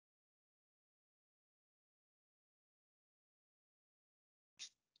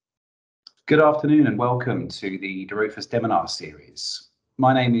Good afternoon and welcome to the dRofus Demonar Series.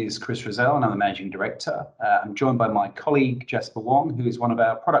 My name is Chris Rozelle and I'm the Managing Director. I'm joined by my colleague Jasper Wong, who is one of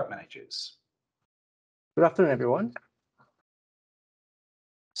our product managers. Good afternoon, everyone.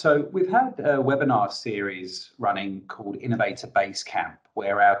 So we've had a webinar series running called Innovator Basecamp,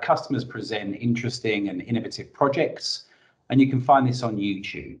 where our customers present interesting and innovative projects, and you can find this on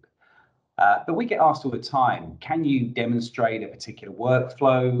YouTube. But we get asked all the time, can you demonstrate a particular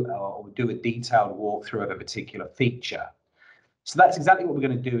workflow or do a detailed walkthrough of a particular feature? So that's exactly what we're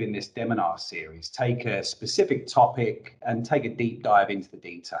going to do in this Demonar series, take a specific topic and take a deep dive into the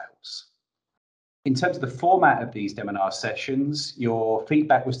details. In terms of the format of these Demonar sessions, your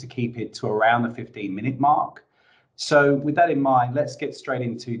feedback was to keep it to around the 15-minute mark. So with that in mind, let's get straight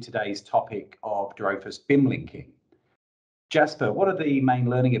into today's topic of dRofus BIM Linking. Jasper, what are the main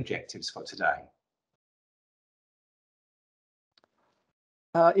learning objectives for today?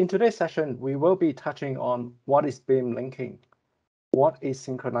 In today's session, we will be touching on what is BIM linking, what is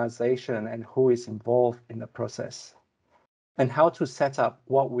synchronization and who is involved in the process, and how to set up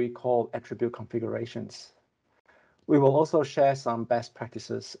what we call attribute configurations. We will also share some best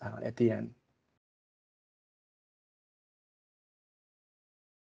practices at the end.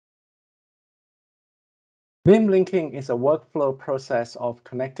 BIM linking is a workflow process of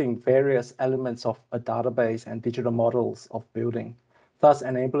connecting various elements of a database and digital models of building, thus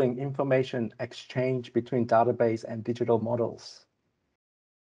enabling information exchange between database and digital models.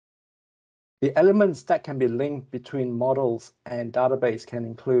 The elements that can be linked between models and database can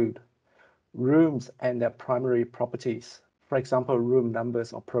include rooms and their primary properties, for example, room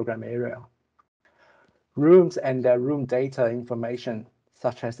numbers or program area, rooms and their room data information,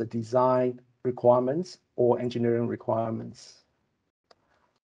 such as the design requirements or engineering requirements,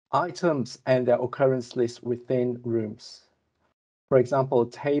 items and their occurrence list within rooms, for example,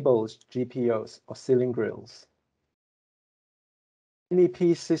 tables, GPOs, or ceiling grills,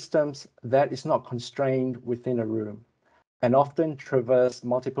 MEP systems that is not constrained within a room and often traverse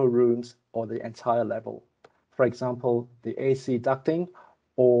multiple rooms or the entire level, for example, the AC ducting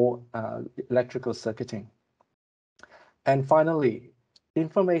or electrical circuiting. And finally,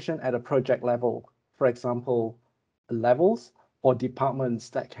 information at a project level, for example, levels or departments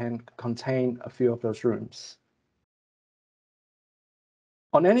that can contain a few of those rooms.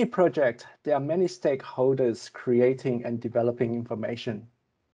 On any project, there are many stakeholders creating and developing information.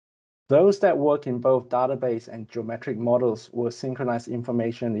 Those that work in both database and geometric models will synchronize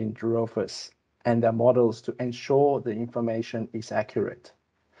information in dRofus and their models to ensure the information is accurate.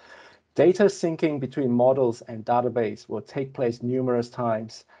 Data syncing between models and database will take place numerous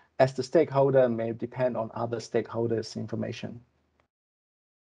times as the stakeholder may depend on other stakeholders' information.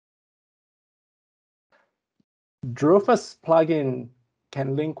 dRofus plugin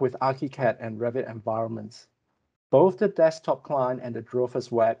can link with ArchiCAD and Revit environments. Both the desktop client and the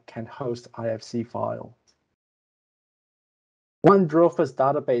dRofus web can host IFC files. One dRofus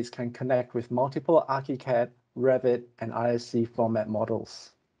database can connect with multiple ArchiCAD, Revit, and IFC format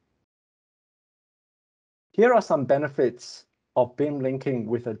models. Here are some benefits of BIM linking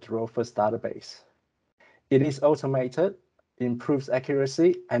with a dRofus database. It is automated, improves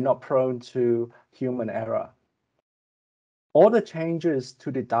accuracy, and not prone to human error. All the changes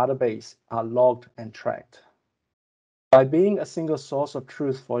to the database are logged and tracked. By being a single source of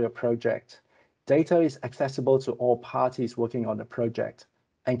truth for your project, data is accessible to all parties working on the project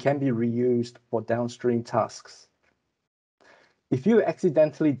and can be reused for downstream tasks. If you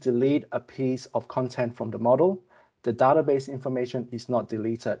accidentally delete a piece of content from the model, the database information is not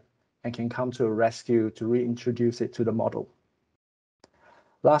deleted and can come to a rescue to reintroduce it to the model.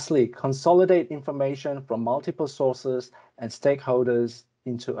 Lastly, consolidate information from multiple sources and stakeholders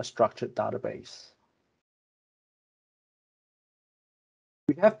into a structured database.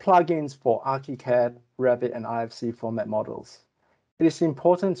 We have plugins for ArchiCAD, Revit, and IFC format models. It is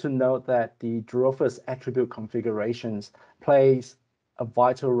important to note that the dRofus attribute configurations plays a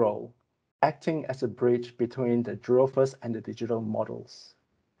vital role, acting as a bridge between the dRofus and the digital models.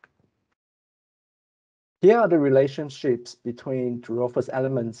 Here are the relationships between dRofus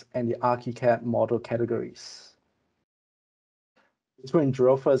elements and the ArchiCAD model categories, between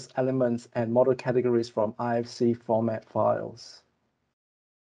dRofus elements and model categories from IFC format files,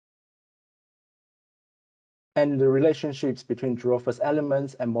 and the relationships between dRofus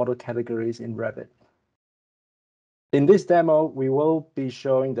elements and model categories in Revit. In this demo, we will be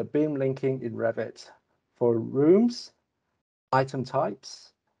showing the BIM linking in Revit for rooms, item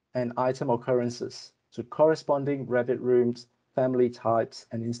types, and item occurrences to corresponding Revit rooms, family types,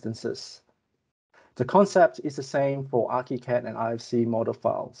 and instances. The concept is the same for ArchiCAD and IFC model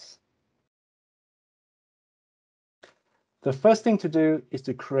files. The first thing to do is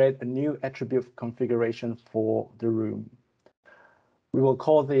to create a new attribute configuration for the room. We will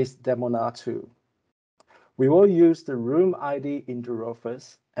call this Demonar 2. We will use the room ID in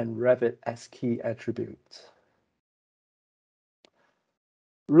dRofus and Revit as key attribute.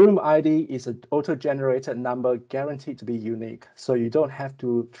 Room ID is an auto-generated number guaranteed to be unique, so you don't have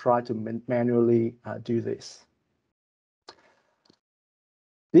to try to manually do this.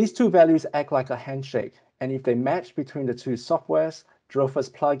 These two values act like a handshake, and if they match between the two softwares,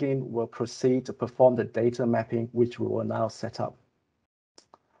 dRofus plugin will proceed to perform the data mapping, which we will now set up.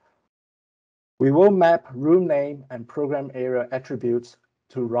 We will map room name and program area attributes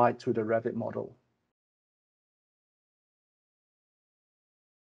to write to the Revit model.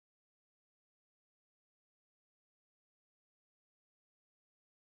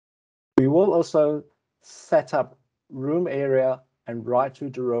 We will also set up room area and write to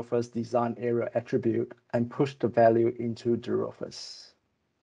dRofus design area attribute and push the value into dRofus.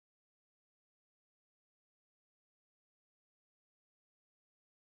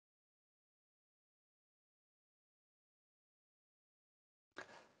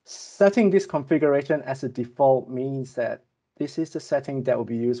 Setting this configuration as a default means that this is the setting that will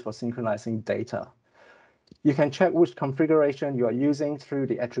be used for synchronizing data. You can check which configuration you are using through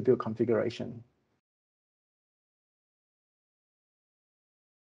the attribute configuration.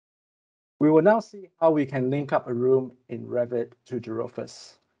 We will now see how we can link up a room in Revit to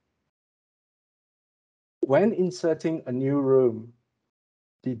dRofus. When inserting a new room,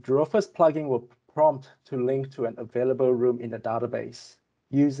 the dRofus plugin will prompt to link to an available room in the database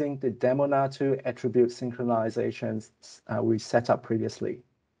using the Demonar 2 attribute synchronizations we set up previously.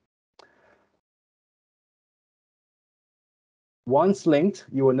 Once linked,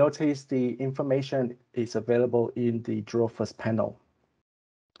 you will notice the information is available in the dRofus panel.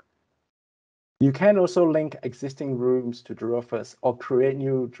 You can also link existing rooms to dRofus or create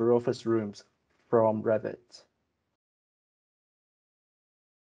new dRofus rooms from Revit.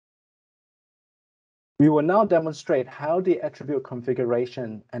 We will now demonstrate how the attribute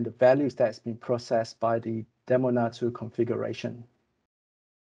configuration and the values that's been processed by the Demonar 2 configuration.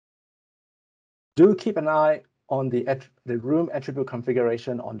 Do keep an eye on the room attribute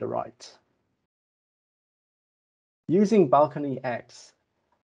configuration on the right. Using Balcony X,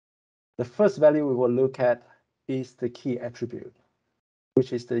 the first value we will look at is the key attribute,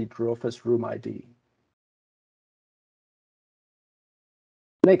 which is the dRofus room ID.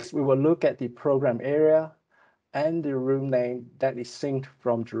 Next, we will look at the program area and the room name that is synced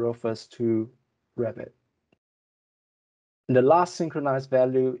from dRofus to Revit. And the last synchronized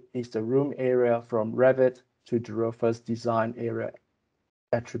value is the room area from Revit to dRofus design area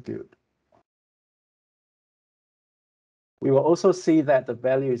attribute. We will also see that the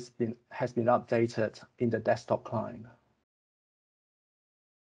value has been updated in the desktop client.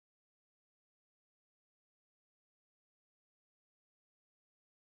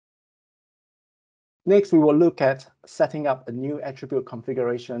 Next, we will look at setting up a new attribute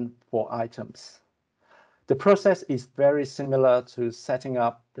configuration for items. The process is very similar to setting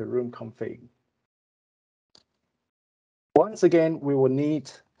up the room config. Once again, we will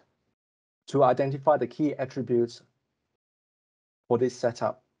need to identify the key attributes for this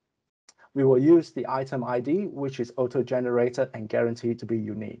setup. We will use the item ID, which is auto-generated and guaranteed to be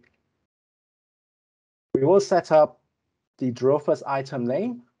unique. We will set up the dRofus item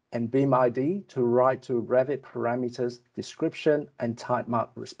name and BIM ID to write to Revit parameters, description, and type mark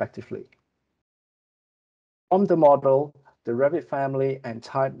respectively. From the model, the Revit family and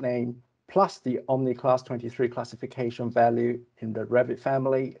type name plus the Omni Class 23 classification value in the Revit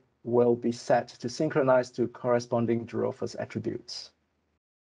family will be set to synchronize to corresponding dRofus attributes.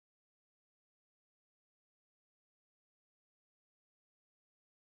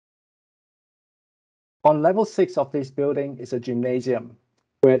 On level 6 of this building is a gymnasium,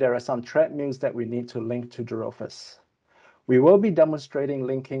 where there are some treadmills that we need to link to dRofus. We will be demonstrating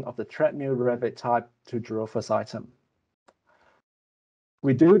linking of the treadmill Revit type to dRofus item.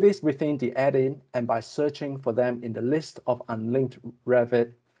 We do this within the add-in and by searching for them in the list of unlinked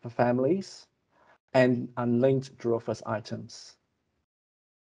Revit families and unlinked dRofus items.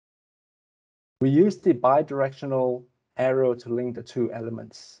 We use the bidirectional arrow to link the two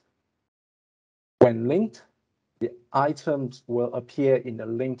elements. When linked, the items will appear in the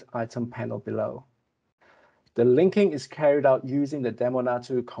linked item panel below. The linking is carried out using the Demonar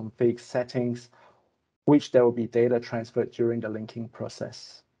 2 config settings, which there will be data transferred during the linking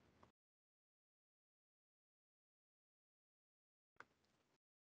process.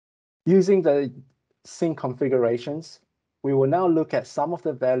 Using the sync configurations, We will now look at some of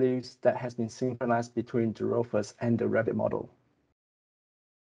the values that has been synchronized between dRofus and the Revit model.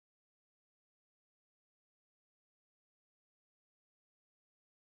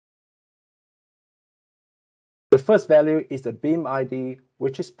 The first value is the BIM ID,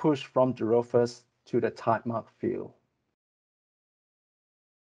 which is pushed from dRofus to the type mark field.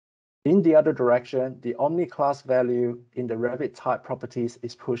 In the other direction, the Omni class value in the Revit type properties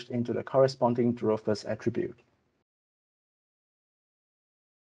is pushed into the corresponding dRofus attribute.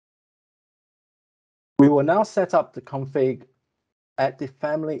 We will now set up the config at the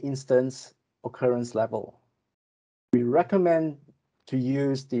family instance occurrence level. We recommend to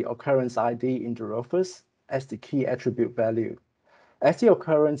use the occurrence ID in dRofus as the key attribute value, as the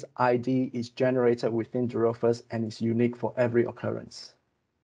occurrence ID is generated within dRofus and is unique for every occurrence.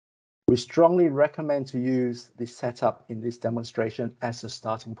 We strongly recommend to use the setup in this demonstration as a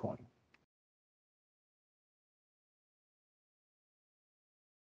starting point.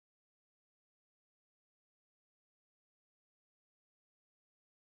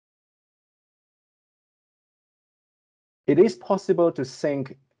 It is possible to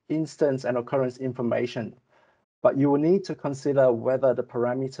sync instance and occurrence information, but you will need to consider whether the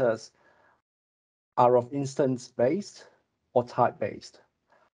parameters are of instance-based or type-based,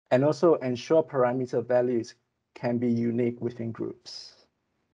 and also ensure parameter values can be unique within groups.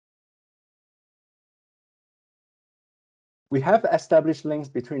 We have established links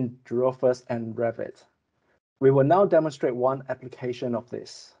between dRofus and Revit. We will now demonstrate one application of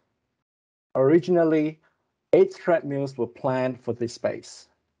this. Originally, 8 thread mills were planned for this space.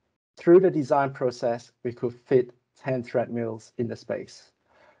 Through the design process, we could fit 10 thread mills in the space.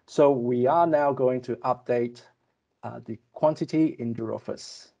 So we are now going to update the quantity in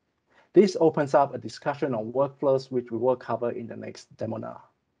dRofus. This opens up a discussion on workflows, which we will cover in the next Demonar.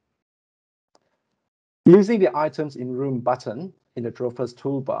 Using the Items in Room button in the dRofus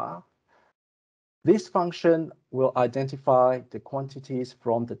toolbar, this function will identify the quantities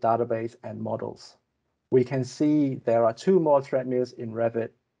from the database and models. We can see there are 2 more thread mills in Revit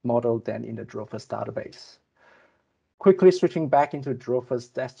model than in the dRofus database. Quickly switching back into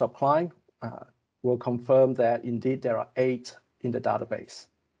dRofus desktop client will confirm that indeed there are 8 in the database.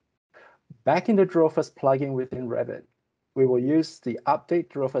 Back in the dRofus plugin within Revit, we will use the Update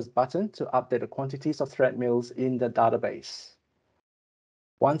dRofus button to update the quantities of thread mills in the database.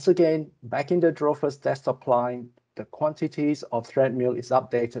 Once again, back in the dRofus desktop client, the quantities of thread mill is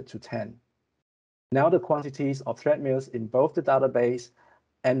updated to 10. Now the quantities of thread mills in both the database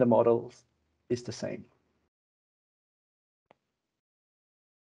and the models is the same.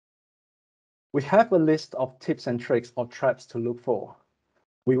 We have a list of tips and tricks or traps to look for.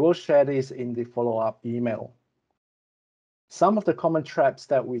 We will share this in the follow-up email. Some of the common traps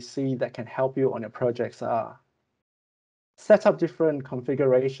that we see that can help you on your projects are: set up different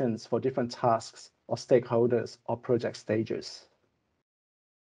configurations for different tasks or stakeholders or project stages.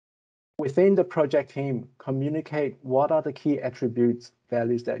 Within the project team, communicate what are the key attributes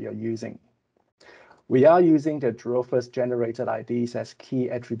values that you're using. We are using the dRofus generated IDs as key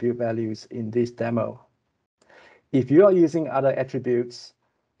attribute values in this demo. If you are using other attributes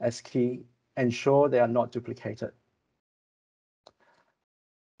as key, ensure they are not duplicated.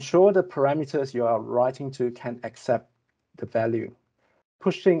 Ensure the parameters you are writing to can accept the value.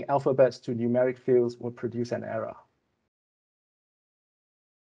 Pushing alphabets to numeric fields will produce an error.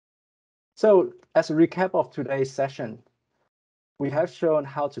 So, as a recap of today's session, we have shown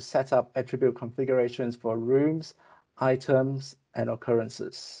how to set up attribute configurations for rooms, items, and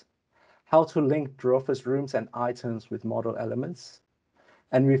occurrences, how to link dRofus rooms and items with model elements,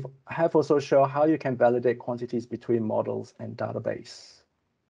 and we have also shown how you can validate quantities between models and database.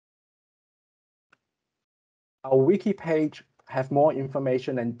 Our wiki page have more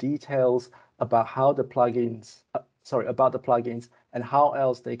information and details about how the plugins, about the plugins and how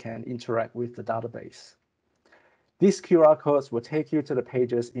else they can interact with the database. These QR codes will take you to the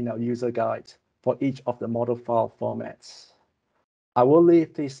pages in our user guide for each of the model file formats. I will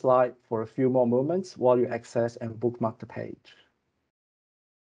leave this slide for a few more moments while you access and bookmark the page.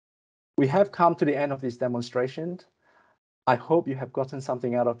 We have come to the end of this demonstration. I hope you have gotten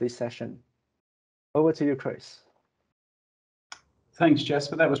something out of this session. Over to you, Chris. Thanks,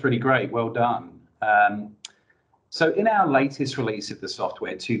 Jasper. That was really great. Well done. So in our latest release of the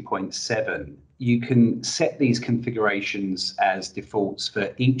software 2.7, you can set these configurations as defaults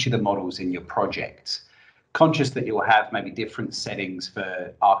for each of the models in your project. Conscious that you'll have maybe different settings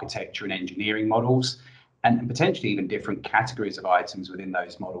for architecture and engineering models, and potentially even different categories of items within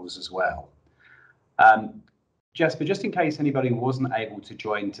those models as well. Jasper, just in case anybody wasn't able to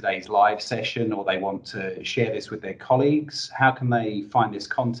join today's live session or they want to share this with their colleagues, how can they find this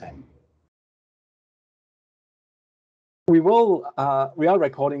content? We are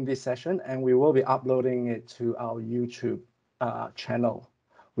recording this session and we will be uploading it to our YouTube channel.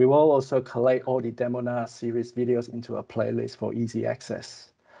 We will also collate all the Demonar Series videos into a playlist for easy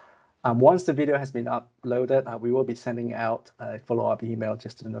access. Once the video has been uploaded, we will be sending out a follow-up email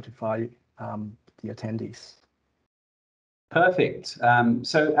just to notify the attendees. Perfect.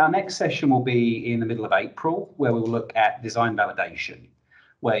 So our next session will be in the middle of April, where we'll look at design validation,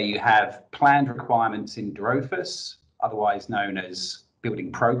 where you have planned requirements in dRofus, otherwise known as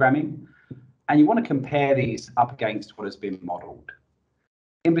building programming, and you want to compare these up against what has been modeled.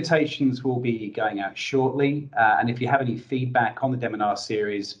 Invitations will be going out shortly, and if you have any feedback on the Demonar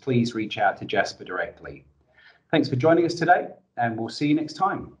series, please reach out to Jasper directly. Thanks for joining us today, and we'll see you next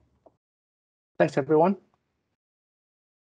time. Thanks, everyone.